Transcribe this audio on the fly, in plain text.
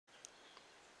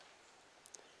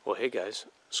Well, hey guys,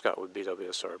 Scott with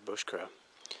BWSR Bushcraft.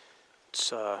 It's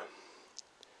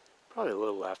probably a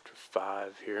little after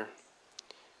 5 here,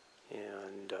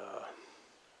 and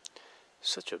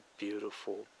such a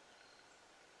beautiful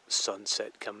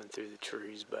sunset coming through the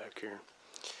trees back here.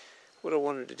 What I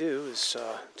wanted to do is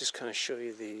just kind of show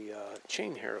you the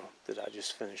chain harrow that I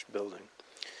just finished building.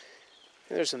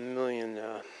 And there's a million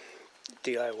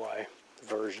DIY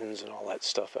versions and all that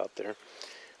stuff out there.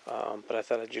 But I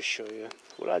thought I'd just show you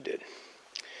what I did.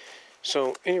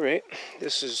 So, at any rate,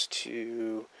 this is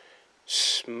to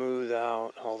smooth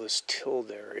out all this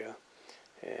tilled area,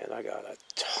 and I got a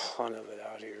ton of it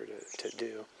out here to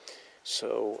do.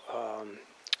 So,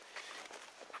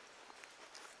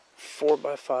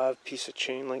 4x5 piece of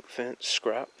chain link fence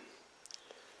scrap,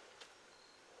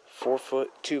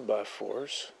 4-foot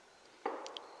 2x4s,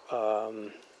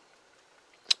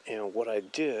 and what I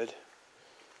did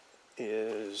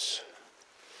is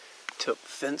took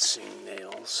fencing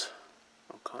nails,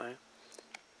 okay,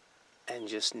 and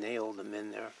just nailed them in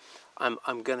there.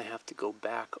 I'm gonna have to go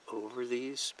back over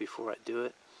these before I do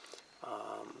it.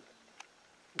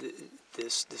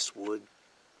 This wood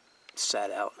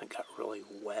sat out and it got really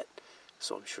wet,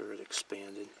 so I'm sure it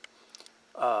expanded.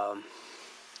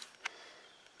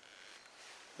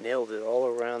 Nailed it all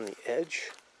around the edge,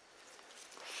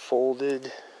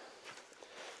 folded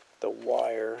the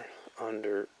wire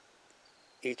under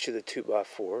each of the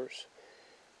 2x4s,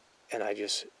 and I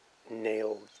just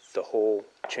nailed the whole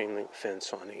chain link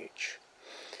fence on each,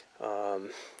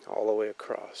 all the way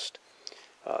across.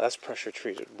 That's pressure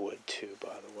treated wood too,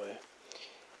 by the way.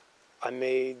 I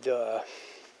made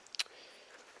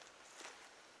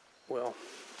well,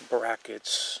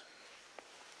 brackets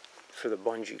for the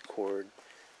bungee cord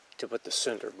to put the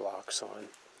cinder blocks on.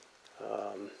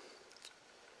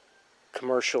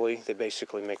 Commercially, they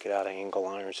basically make it out of angle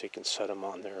iron so you can set them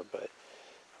on there, but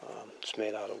it's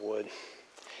made out of wood.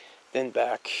 Then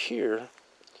back here, a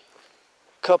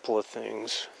couple of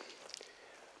things.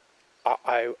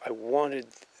 I wanted,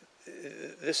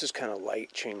 this is kind of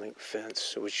light chain link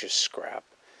fence, it was just scrap.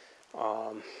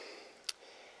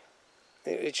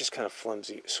 It's just kind of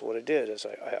flimsy, so what I did is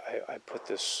I put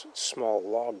this small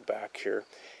log back here,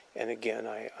 and again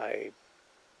I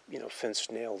fence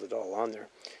nailed it all on there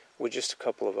with just a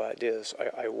couple of ideas.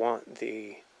 I want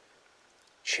the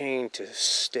chain to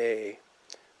stay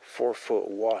 4 foot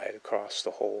wide across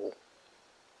the whole,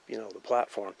 the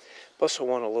platform. Plus I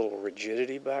want a little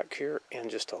rigidity back here and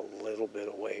just a little bit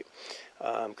of weight,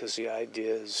 because the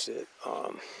idea is that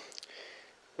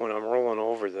when I'm rolling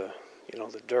over the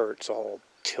dirt, it's all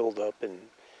tilled up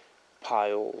in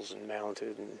piles and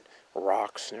mounted and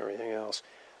rocks and everything else.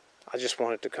 I just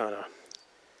want it to kind of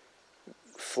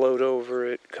float over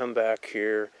it, come back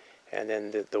here, and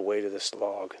then the weight of this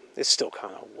log. It's still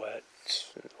kind of wet.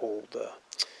 It's an old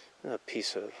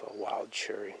piece of wild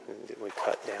cherry that we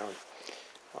cut down.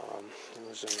 It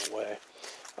was in the way.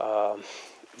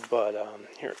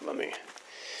 Here, let me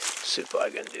see if I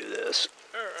can do this.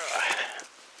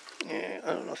 Yeah,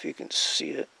 I don't know if you can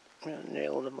see it. I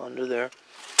nailed them under there.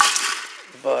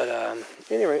 But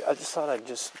anyway, I just thought I'd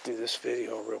just do this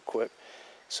video real quick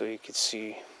so you could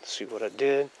see what I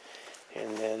did.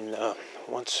 And then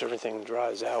once everything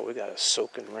dries out, we got a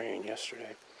soaking rain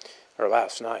yesterday, or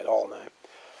last night, all night.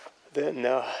 Then,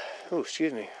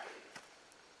 excuse me,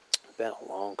 been a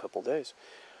long couple days.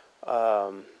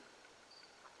 Then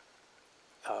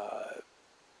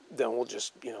we'll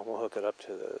just, we'll hook it up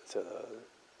to the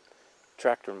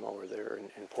tractor mower there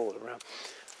and pull it around.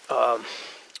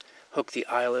 Hook the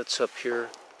eyelets up here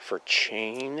for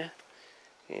chain,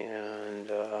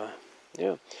 and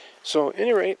yeah. So, at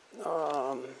any rate,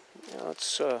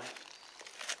 that's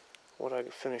what I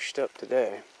finished up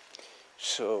today.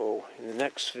 So, in the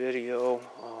next video,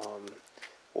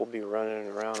 we'll be running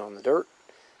around on the dirt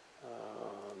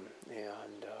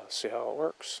and see how it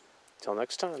works. Till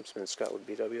next time, it's been Scott with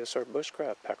BWSR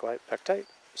Bushcraft. Pack light, pack tight,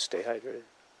 stay hydrated.